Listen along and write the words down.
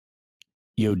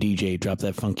Yo, DJ, drop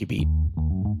that funky beat.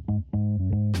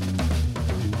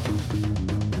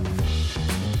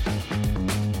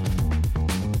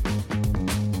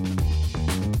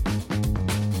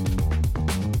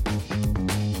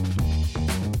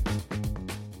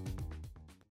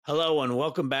 Hello, and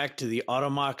welcome back to the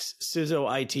Automox CISO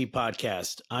IT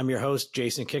Podcast. I'm your host,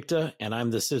 Jason Kikta, and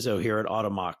I'm the CISO here at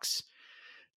Automox.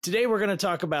 Today, we're going to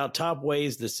talk about top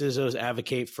ways the CISOs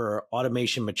advocate for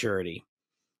automation maturity.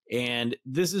 And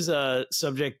this is a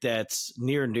subject that's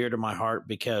near and dear to my heart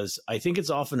because I think it's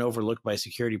often overlooked by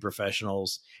security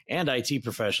professionals and IT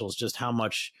professionals just how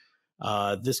much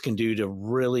this can do to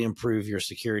really improve your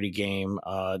security game.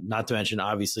 Not to mention,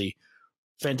 obviously,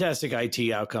 fantastic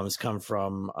IT outcomes come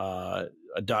from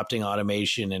adopting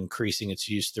automation and increasing its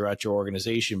use throughout your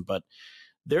organization. But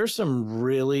there's some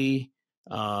really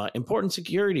important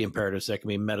security imperatives that can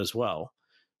be met as well.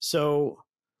 So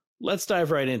let's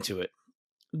dive right into it.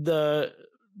 The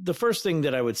first thing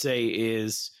that I would say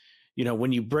is,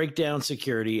 when you break down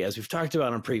security, as we've talked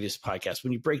about on previous podcasts,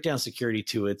 when you break down security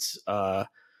to its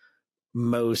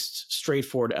most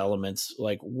straightforward elements,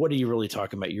 like what are you really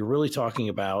talking about? You're really talking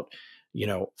about,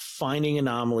 finding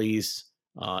anomalies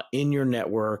in your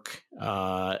network,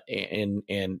 so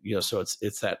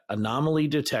it's that anomaly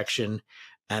detection,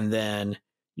 and then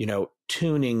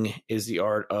tuning is the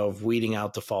art of weeding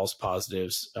out the false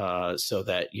positives so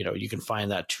that, you can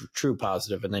find that true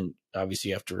positive. And then obviously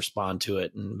you have to respond to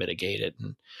it and mitigate it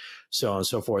and so on and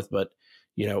so forth. But,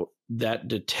 that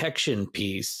detection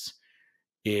piece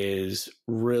is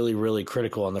really, really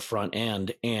critical on the front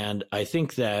end. And I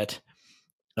think that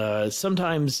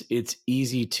sometimes it's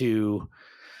easy to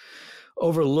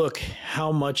overlook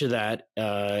how much of that,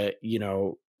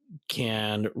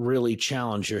 can really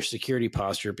challenge your security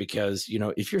posture because,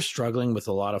 if you're struggling with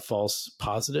a lot of false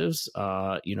positives,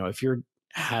 if you're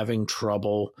having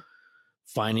trouble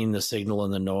finding the signal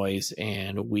in the noise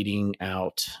and weeding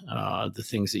out the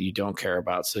things that you don't care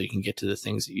about so you can get to the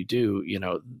things that you do,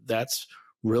 that's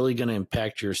really going to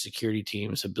impact your security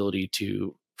team's ability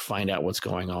to find out what's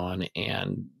going on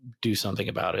and do something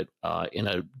about it in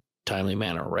a timely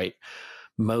manner, right?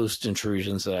 Most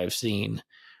intrusions that I've seen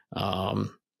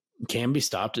can be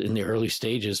stopped in the early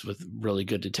stages with really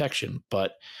good detection.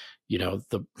 But,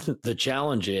 the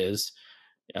challenge is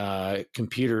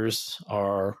computers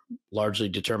are largely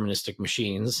deterministic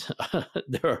machines.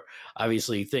 There are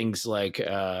obviously things like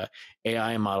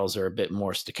AI models are a bit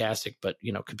more stochastic, but,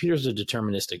 computers are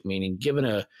deterministic, meaning given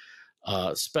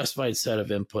a specified set of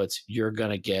inputs, you're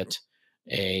going to get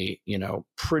a,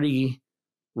 pretty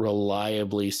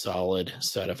reliably solid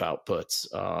set of outputs.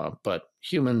 But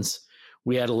humans,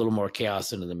 we add a little more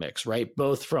chaos into the mix, right?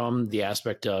 Both from the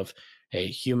aspect of, hey,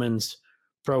 humans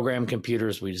program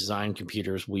computers, we design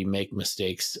computers, we make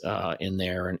mistakes in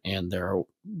there, and there are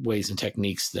ways and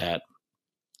techniques that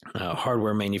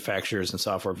hardware manufacturers and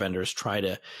software vendors try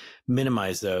to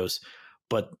minimize those.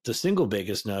 But the single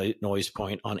biggest noise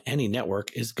point on any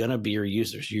network is going to be your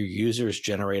users. Your users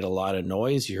generate a lot of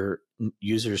noise. Your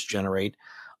users generate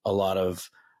a lot of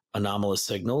anomalous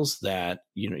signals that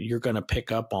you're going to pick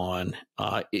up on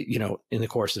in the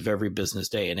course of every business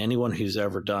day. And anyone who's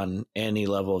ever done any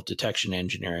level of detection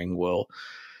engineering will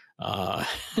not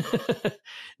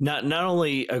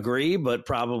only agree, but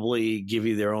probably give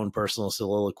you their own personal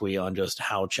soliloquy on just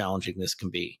how challenging this can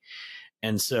be.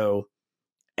 And so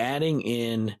adding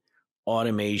in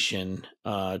automation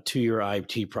to your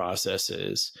IT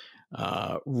processes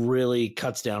really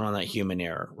cuts down on that human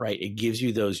error, right? It gives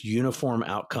you those uniform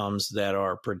outcomes that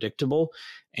are predictable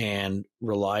and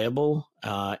reliable.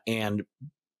 And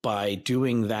by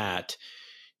doing that,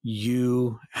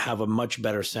 you have a much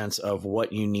better sense of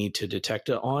what you need to detect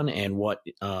it on and what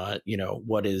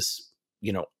is,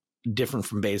 different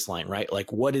from baseline, right?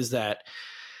 Like what is that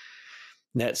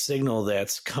signal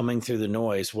that's coming through the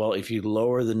noise? Well, if you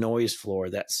lower the noise floor,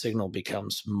 that signal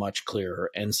becomes much clearer.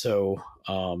 And so,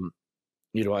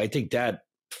 I think that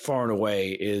far and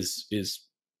away is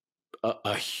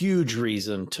a huge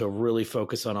reason to really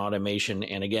focus on automation.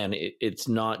 And again, it's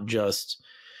not just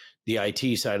the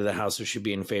IT side of the house who should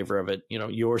be in favor of it.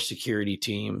 Your security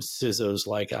team, CISOs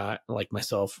like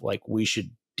myself, like we should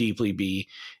deeply be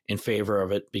in favor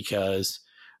of it because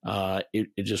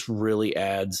it just really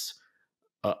adds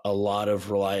a lot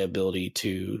of reliability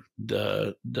to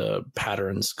the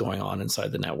patterns going on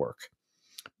inside the network.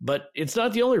 But it's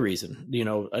not the only reason.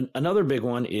 Another big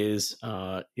one is,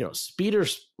 speed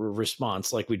of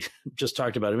response, like we just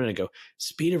talked about a minute ago.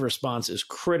 Speed of response is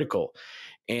critical.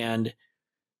 And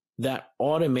that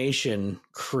automation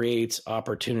creates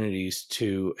opportunities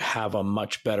to have a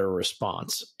much better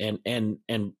response. And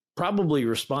probably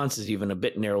response is even a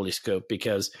bit narrowly scoped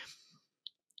because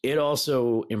it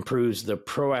also improves the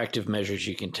proactive measures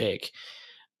you can take.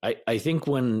 I think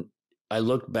when I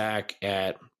look back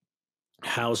at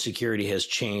how security has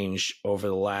changed over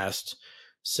the last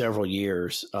several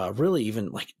years, really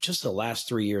even like just the last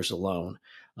 3 years alone,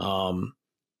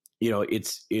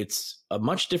 it's a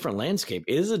much different landscape.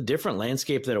 It is a different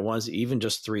landscape than it was even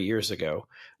just 3 years ago.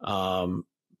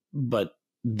 But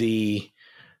the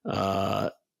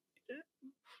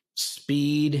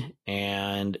speed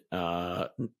and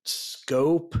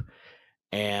scope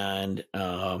and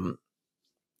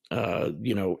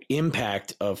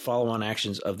impact of follow-on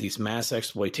actions of these mass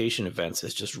exploitation events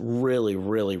has just really,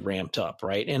 really ramped up,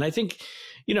 right? And I think,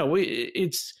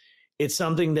 it's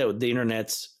something that the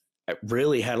internet's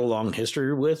really had a long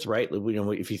history with, right?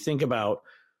 If you think about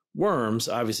worms,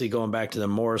 obviously going back to the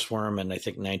Morris worm and I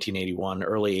think 1981,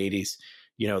 early 80s,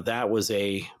 that was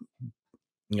a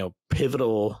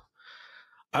pivotal.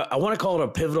 I want to call it a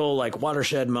pivotal, like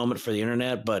watershed moment for the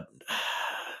internet, but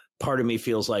part of me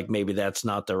feels like maybe that's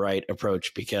not the right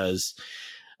approach because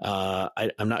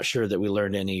I'm not sure that we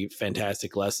learned any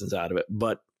fantastic lessons out of it.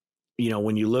 But,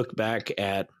 when you look back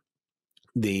at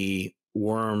the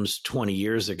worms 20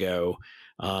 years ago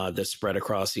that spread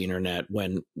across the internet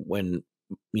when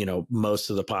most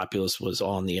of the populace was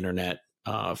on the internet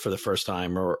for the first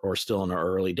time or still in our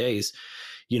early days,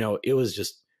 it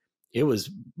was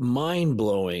mind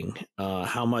blowing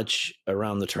how much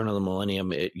around the turn of the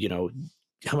millennium,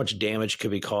 how much damage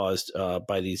could be caused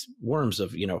by these worms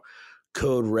of,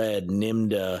 Code Red,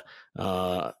 Nimda,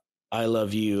 I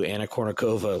Love You, Anna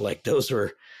Kournikova. Like those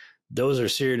are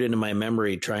seared into my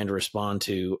memory trying to respond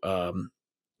to,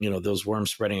 those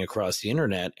worms spreading across the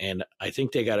internet. And I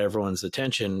think they got everyone's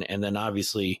attention. And then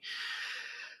obviously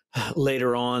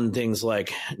later on, things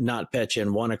like NotPetya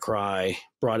and WannaCry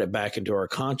brought it back into our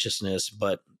consciousness.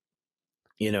 But,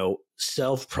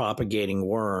 self-propagating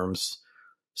worms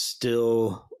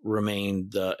still remain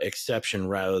the exception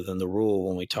rather than the rule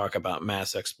when we talk about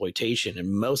mass exploitation.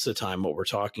 And most of the time, what we're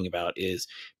talking about is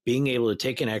being able to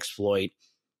take an exploit,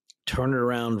 turn it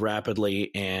around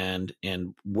rapidly and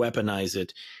weaponize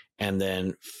it, and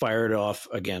then fire it off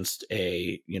against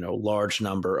a, large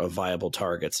number of viable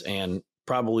targets. And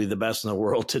probably the best in the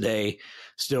world today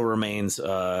still remains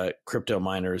crypto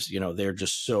miners. They're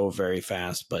just so very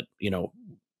fast, but,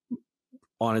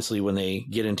 honestly, when they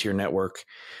get into your network,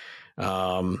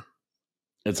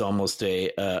 it's almost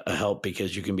a help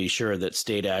because you can be sure that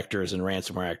state actors and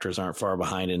ransomware actors aren't far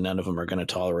behind, and none of them are going to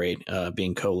tolerate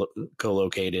being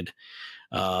co-located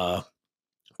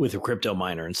with a crypto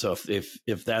miner. And so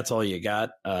if that's all you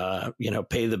got,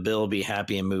 pay the bill, be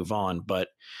happy, and move on. But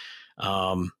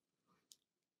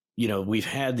we've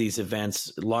had these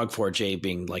events, Log4j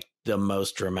being like the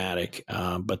most dramatic,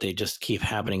 but they just keep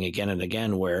happening again and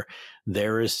again, where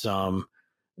there is some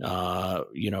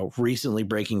recently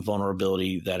breaking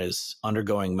vulnerability that is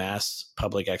undergoing mass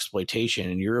public exploitation,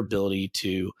 and your ability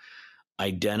to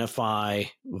identify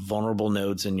vulnerable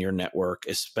nodes in your network,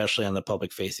 especially on the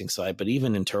public facing side, but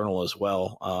even internal as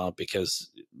well, because,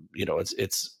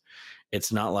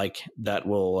 it's not like that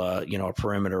will, a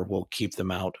perimeter will keep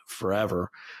them out forever.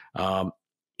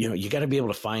 You got to be able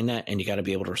to find that, and you got to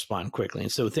be able to respond quickly.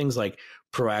 And so things like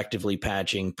proactively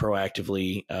patching,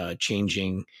 proactively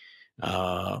changing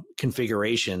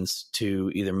configurations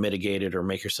to either mitigate it or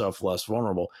make yourself less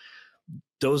vulnerable,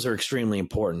 those are extremely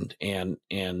important and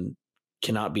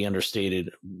cannot be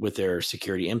understated with their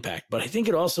security impact. But I think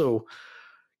it also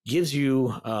gives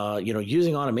you,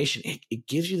 using automation, it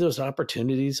gives you those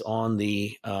opportunities on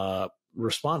the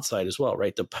response side as well,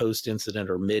 right? The post-incident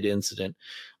or mid-incident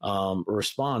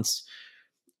response.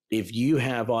 If you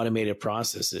have automated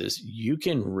processes, you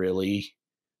can really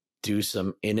do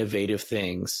some innovative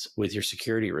things with your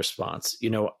security response.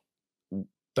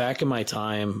 Back in my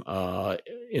time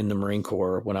in the Marine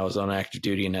Corps, when I was on active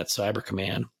duty and at Cyber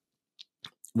Command,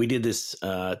 we did this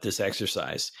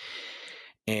exercise,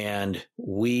 and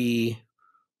we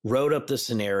wrote up the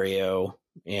scenario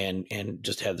and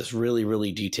just had this really,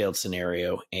 really detailed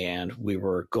scenario. And we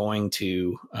were going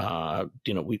to,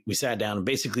 we sat down and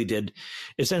basically did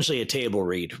essentially a table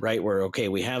read, right? Where, okay,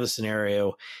 we have a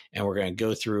scenario and we're going to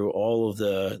go through all of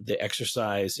the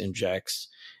exercise injects.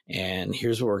 And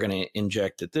here's what we're going to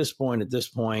inject at this point. These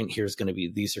are going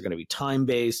to be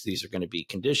time-based. These are going to be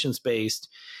conditions-based.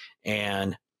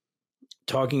 And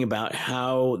talking about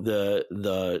how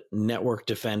the network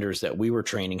defenders that we were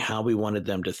training, how we wanted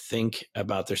them to think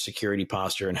about their security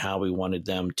posture and how we wanted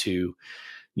them to,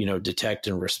 detect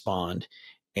and respond.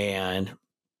 And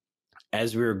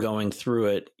as we were going through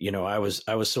it, I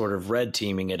was sort of red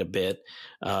teaming it a bit,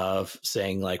 of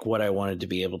saying like what I wanted to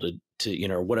be able to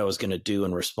what I was going to do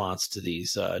in response to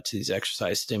these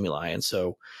exercise stimuli. And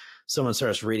so someone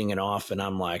starts reading it off, and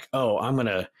I'm like, oh, I'm going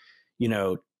to,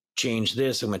 change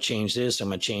this. I'm going to change this. I'm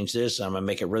going to change this. I'm going to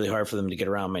make it really hard for them to get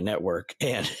around my network.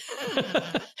 And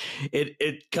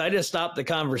it kind of stopped the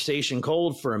conversation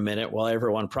cold for a minute while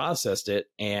everyone processed it.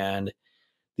 And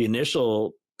the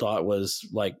initial thought was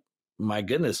like, my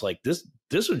goodness, like this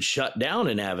would shut down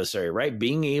an adversary, right?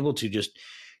 Being able to just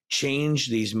change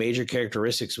these major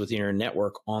characteristics within your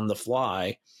network on the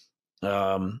fly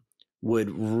would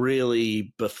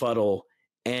really befuddle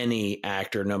any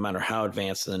actor, no matter how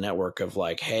advanced in the network, of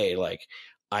like, hey, like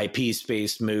IP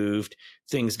space moved,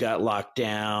 things got locked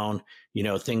down,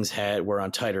 things were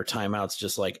on tighter timeouts,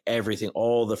 just like everything,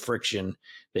 all the friction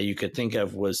that you could think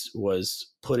of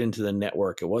was put into the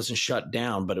network. It wasn't shut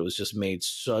down, but it was just made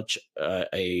such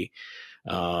a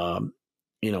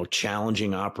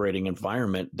challenging operating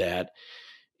environment that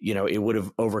it would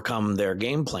have overcome their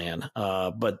game plan.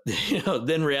 But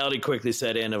then reality quickly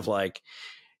set in of like,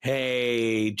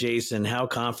 hey, Jason, how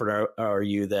confident are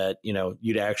you that,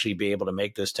 you'd actually be able to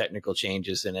make those technical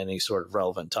changes in any sort of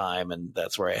relevant time? And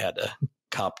that's where I had to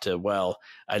cop to, well,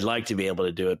 I'd like to be able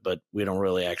to do it, but we don't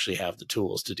really actually have the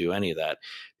tools to do any of that,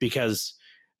 because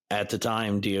at the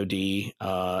time, DoD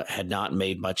had not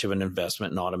made much of an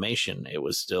investment in automation. It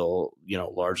was still,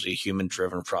 largely a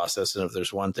human-driven process. And if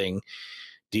there's one thing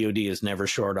DoD is never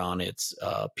short on, it's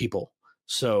people.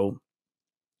 So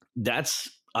that's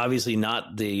obviously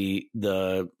not the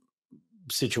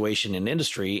situation in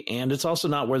industry, and it's also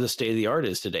not where the state of the art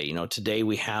is today. Today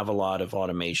we have a lot of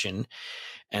automation,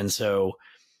 and so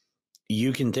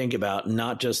you can think about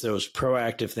not just those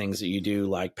proactive things that you do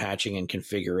like patching and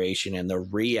configuration, and the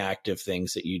reactive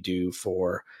things that you do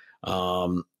for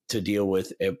to deal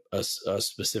with a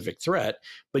specific threat,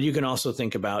 but you can also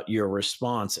think about your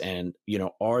response and,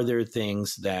 are there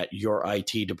things that your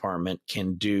IT department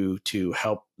can do to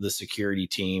help the security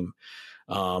team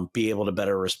be able to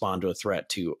better respond to a threat,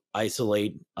 to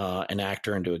isolate an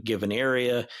actor into a given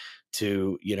area,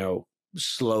 to,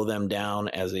 slow them down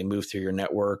as they move through your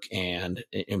network and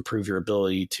improve your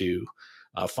ability to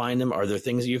find them? Are there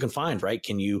things that you can find, right?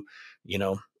 Can you,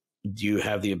 do you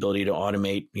have the ability to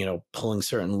automate, pulling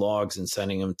certain logs and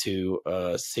sending them to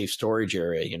a safe storage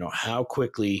area? How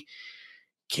quickly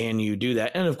can you do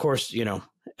that? And of course,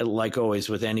 like always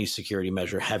with any security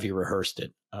measure, have you rehearsed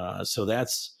it? So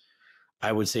that's,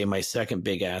 I would say, my second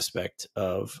big aspect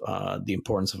of the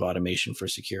importance of automation for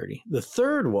security. The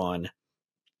third one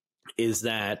is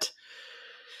that,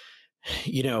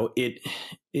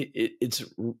 it's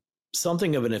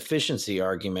something of an efficiency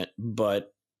argument,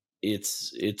 but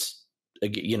it's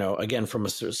again, from a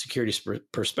security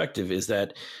perspective, is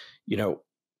that,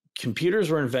 computers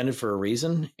were invented for a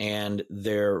reason, and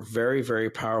they're very, very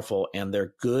powerful, and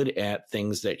they're good at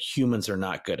things that humans are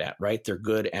not good at, right? They're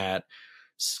good at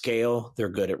scale. They're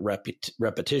good at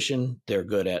repetition. They're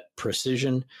good at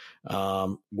precision.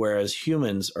 Whereas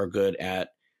humans are good at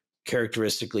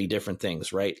characteristically different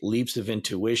things, right? Leaps of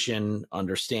intuition,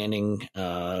 understanding,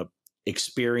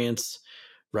 experience,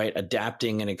 right?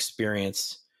 Adapting an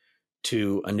experience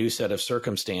to a new set of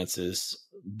circumstances.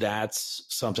 That's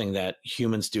something that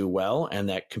humans do well and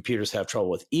that computers have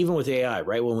trouble with, even with AI,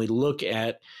 right? When we look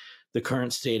at the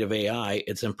current state of AI,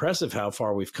 it's impressive how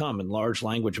far we've come, and large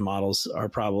language models are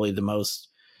probably the most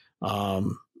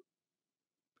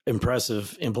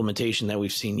impressive implementation that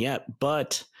we've seen yet.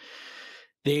 But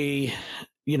they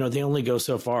only go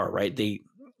so far, right?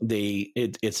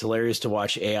 It's hilarious to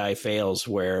watch AI fails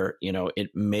where,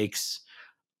 it makes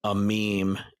a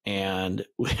meme, and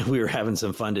we were having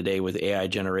some fun today with AI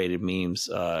generated memes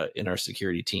in our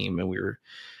security team, and we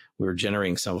were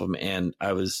generating some of them, and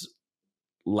I was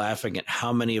laughing at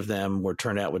how many of them were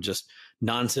turned out with just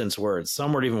nonsense words.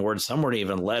 Some weren't even words, some weren't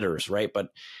even letters, right? But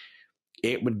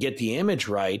it would get the image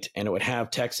right, and it would have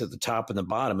text at the top and the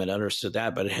bottom. It understood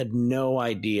that, but it had no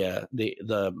idea.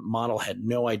 The model had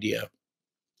no idea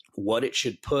what it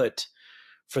should put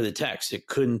for the text. It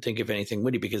couldn't think of anything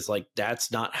witty, because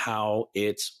that's not how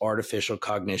its artificial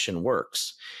cognition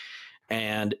works.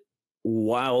 And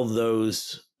while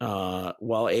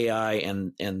AI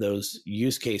and those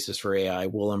use cases for AI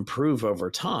will improve over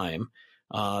time,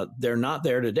 they're not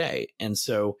there today. And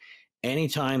so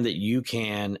anytime that you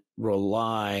can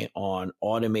rely on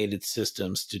automated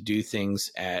systems to do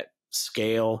things at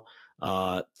scale,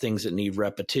 things that need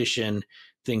repetition,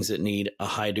 things that need a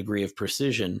high degree of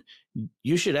precision,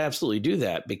 you should absolutely do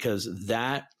that, because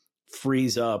that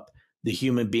frees up the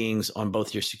human beings on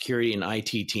both your security and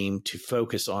IT team to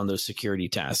focus on those security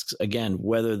tasks. Again,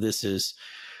 whether this is,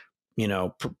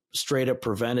 straight up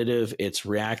preventative, it's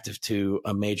reactive to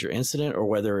a major incident, or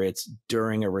whether it's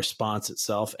during a response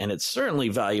itself. And it's certainly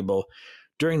valuable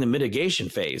during the mitigation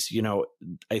phase.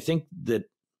 I think that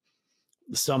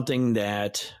something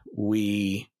that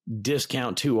we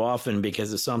discount too often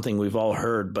because it's something we've all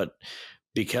heard, but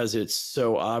because it's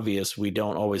so obvious, we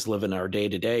don't always live in our day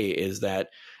to day, is that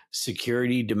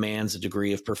security demands a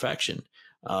degree of perfection.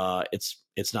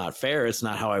 It's not fair. It's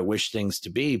not how I wish things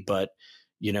to be. But,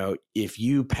 if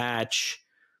you patch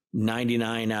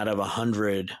 99 out of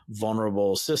 100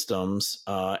 vulnerable systems,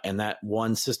 and that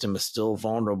one system is still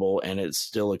vulnerable and it's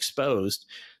still exposed,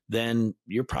 then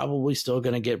you're probably still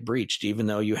going to get breached, even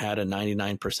though you had a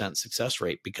 99% success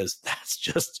rate, because that's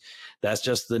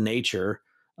just the nature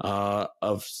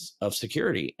of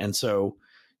security. And so,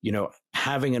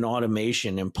 having an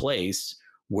automation in place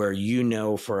where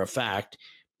for a fact,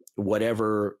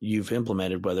 whatever you've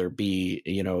implemented, whether it be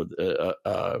a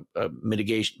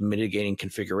mitigating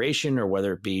configuration, or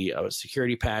whether it be a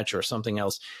security patch or something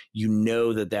else,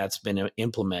 that's been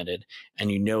implemented,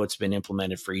 and it's been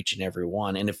implemented for each and every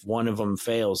one. And if one of them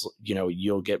fails,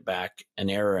 you'll get back an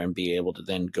error and be able to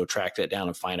then go track that down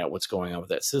and find out what's going on with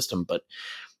that system. But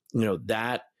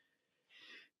that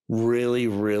really,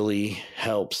 really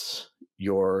helps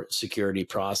your security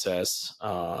process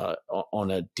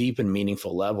on a deep and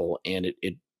meaningful level. And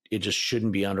it just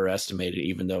shouldn't be underestimated,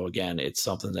 even though, again, it's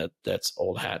something that's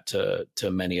old hat to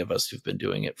many of us who've been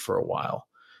doing it for a while.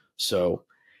 So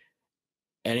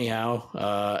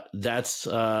anyhow, that's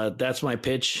my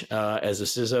pitch as a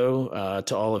CISO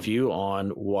to all of you on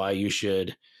why you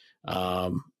should,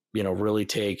 really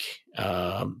take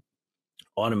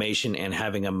automation and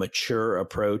having a mature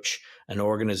approach, an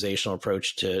organizational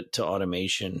approach to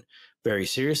automation very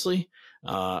seriously.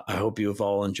 I hope you have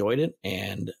all enjoyed it,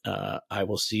 and I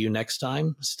will see you next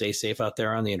time. Stay safe out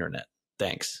there on the internet.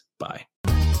 Thanks. Bye.